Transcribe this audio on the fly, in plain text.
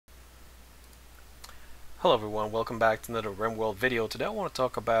Hello everyone, welcome back to another Rimworld video. Today I want to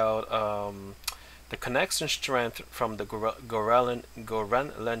talk about the connection strength from the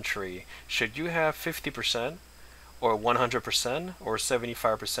Gauranlen tree. Should you have 50% or 100% or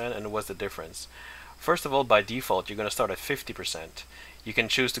 75%, and what's the difference? First of all, by default you're going to start at 50%. You can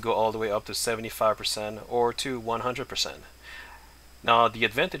choose to go all the way up to 75% or to 100%. Now the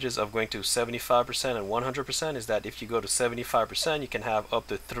advantages of going to 75% and 100% is that if you go to 75% you can have up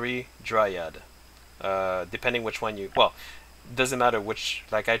to 3 dryad. Depending which one you, well, doesn't matter which,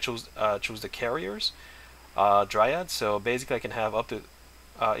 like I choose the carriers dryad, so basically I can have up to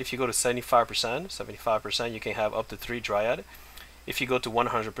if you go to 75% you can have up to 3 dryad. If you go to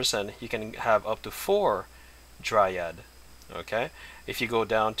 100% you can have up to 4 dryad. Okay, if you go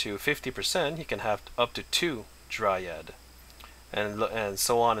down to 50% you can have up to 2 dryad, and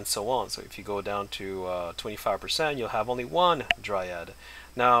so on and so on. So if you go down to 25% you'll have only 1 dryad.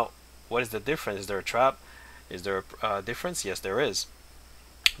 Now what is the difference? Is there a trap? Is there a difference? Yes, there is.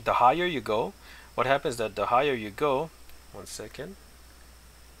 The higher you go, what happens that the higher you go, one second,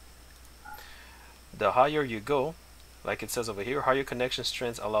 the higher you go, like it says over here, higher connection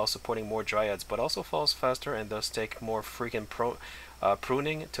strengths allow supporting more dryads, but also falls faster and thus take more frequent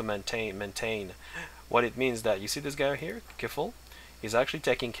pruning to maintain. What it means that, you see this guy here, Kiffle, he's actually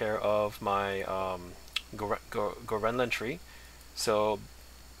taking care of my Gauranlen tree. So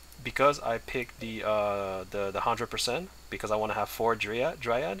because I picked the 100%, because I want to have 4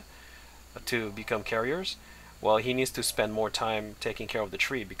 dryad to become carriers, well, he needs to spend more time taking care of the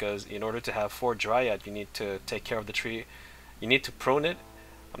tree, because in order to have 4 dryad you need to take care of the tree. You need to prune it.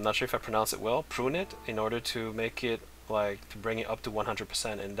 I'm not sure if I pronounce it well. Prune it in order to make it, like, to bring it up to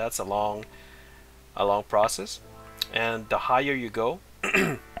 100%, and that's a long process. And the higher you go,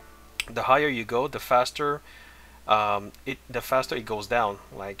 the faster the faster it goes down.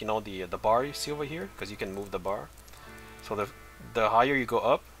 Like, you know, the bar you see over here, because you can move the bar. So the higher you go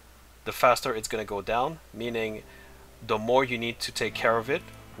up, the faster it's going to go down, meaning the more you need to take care of it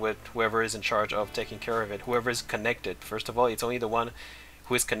with whoever is in charge of taking care of it, whoever is connected. First of all, it's only the one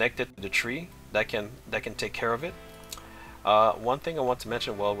who is connected to the tree that can take care of it. One thing I want to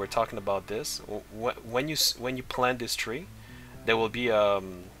mention while we're talking about this, when you plant this tree, there will be a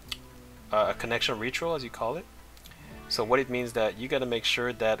connection ritual, as you call it. So what it means that you got to make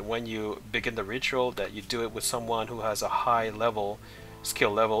sure that when you begin the ritual that you do it with someone who has a high level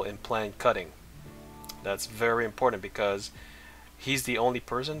skill level in plant cutting. That's very important, because he's the only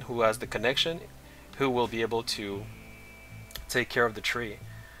person who has the connection who will be able to take care of the tree.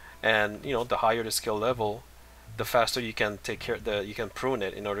 And you know, the higher the skill level, the faster you can take care, you can prune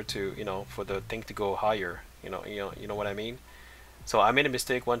it in order to, you know, for the thing to go higher. You know what I mean? So I made a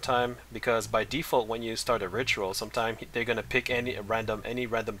mistake one time, because by default when you start a ritual, sometimes they're gonna pick any random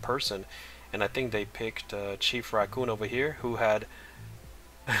person, and I think they picked Chief Raccoon over here, who had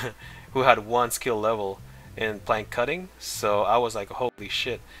who had 1 skill level in plant cutting. So I was like, holy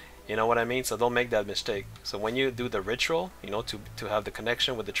shit, you know what I mean? So don't make that mistake. So when you do the ritual, you know, to have the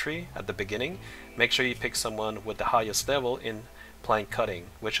connection with the tree at the beginning, make sure you pick someone with the highest level in plant cutting,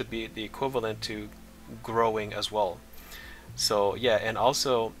 which would be the equivalent to growing as well. So yeah, and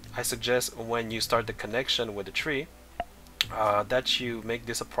also I suggest when you start the connection with the tree, that you make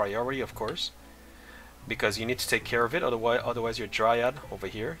this a priority, of course, because you need to take care of it. Otherwise your dryad over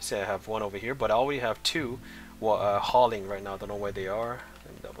here, say I have 1 over here, but I already have 2 hauling right now. I don't know where they are.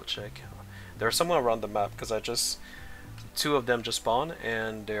 Let me double check. They're somewhere around the map, because I just 2 of them just spawned,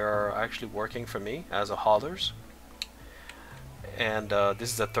 and they're actually working for me as a haulers. And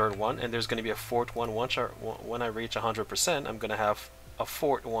this is the 3rd one, and there's going to be a 4th one. When I reach 100%, I'm going to have a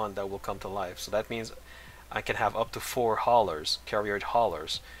 4th one that will come to life. So that means I can have up to 4 haulers, carrier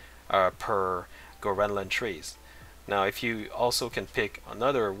haulers, per Gauranlen trees. Now if you also can pick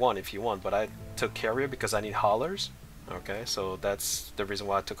another one if you want, but I took carrier because I need haulers. Okay, so that's the reason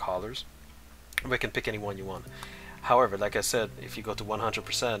why I took haulers. But you can pick any one you want. However, like I said, if you go to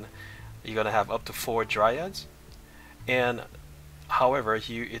 100%, you're going to have up to 4 dryads, and however,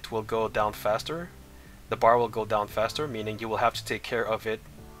 it will go down faster. The bar will go down faster, meaning you will have to take care of it,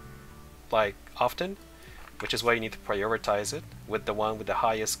 like, often, which is why you need to prioritize it with the one with the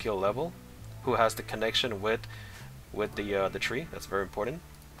highest skill level, who has the connection with the tree. That's very important.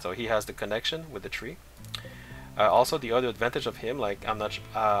 So he has the connection with the tree. Also, the other advantage of him, like,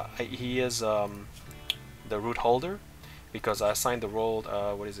 he is the root holder, because I assigned the role.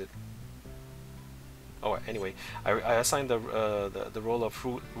 What is it? Oh, anyway, I assigned the role of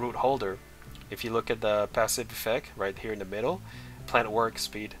root holder. If you look at the passive effect right here in the middle, plant work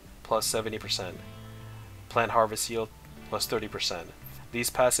speed plus 70%, plant harvest yield plus 30%. These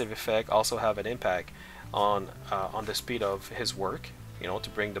passive effects also have an impact on the speed of his work, you know, to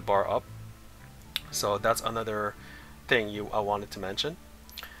bring the bar up. So that's another thing I wanted to mention.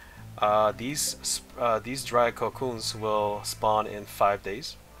 These dry cocoons will spawn in 5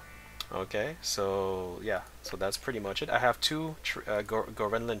 days. Okay, so yeah, so that's pretty much it. I have two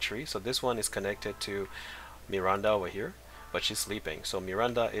Gauranlen trees. So this one is connected to Miranda over here, but she's sleeping. So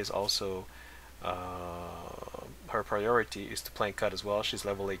Miranda is also her priority is to play cut as well. She's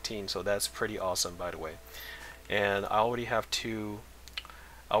level 18, so that's pretty awesome, by the way. And I already have two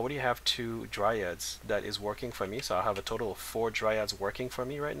dryads that is working for me, so I have a total of 4 dryads working for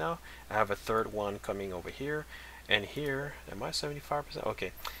me right now. I have a third one coming over here, and here, am I 75%?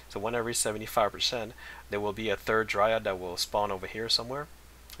 Okay, so when I reach 75%, there will be a third dryad that will spawn over here somewhere,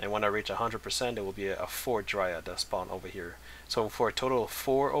 and when I reach 100%, there will be a fourth dryad that spawn over here. So for a total of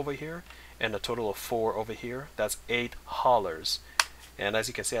 4 over here, and a total of 4 over here, that's 8 haulers. And as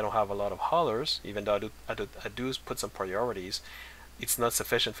you can see, I don't have a lot of haulers, even though I do put some priorities. It's not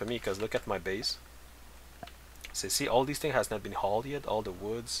sufficient for me because look at my base. So see, all these things has not been hauled yet, all the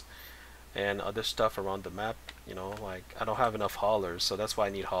woods and other stuff around the map, you know, like I don't have enough haulers, so that's why I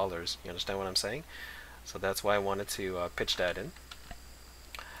need haulers. You understand what I'm saying? So that's why I wanted to pitch that in.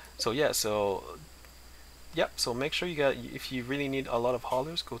 So yeah, so make sure you got, if you really need a lot of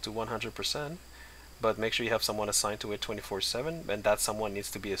haulers, go to 100%, but make sure you have someone assigned to it 24/7, and that someone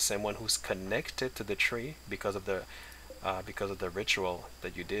needs to be the same one who's connected to the tree because of the ritual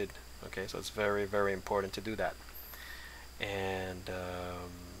that you did. Okay, so it's very, very important to do that. And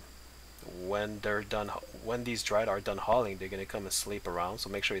when they're done, when these dried are done hauling, they're gonna come and sleep around. So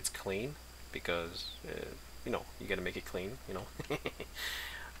make sure it's clean because you know, you gotta make it clean. You know.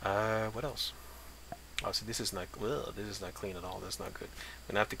 What else? Oh, so this is not. Ugh, this is not clean at all. That's not good. I'm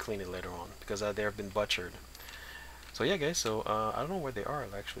gonna have to clean it later on because they have been butchered. So yeah, guys. So I don't know where they are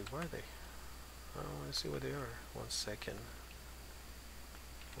actually. Where are they? I want to see where they are. 1 second.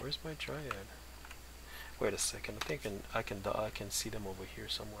 Where's my dryad? Wait a second. I think I can see them over here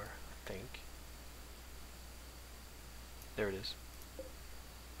somewhere. I think. There it is.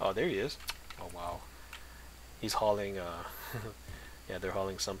 Oh, there he is. Oh wow. He's hauling. Yeah, they're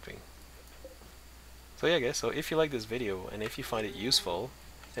hauling something. So yeah, guys. So if you like this video and if you find it useful,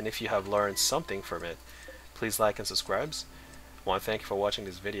 and if you have learned something from it, please like and subscribe. I want to thank you for watching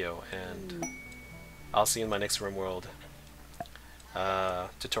this video, and I'll see you in my next Rimworld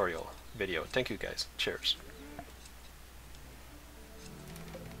tutorial video. Thank you guys. Cheers.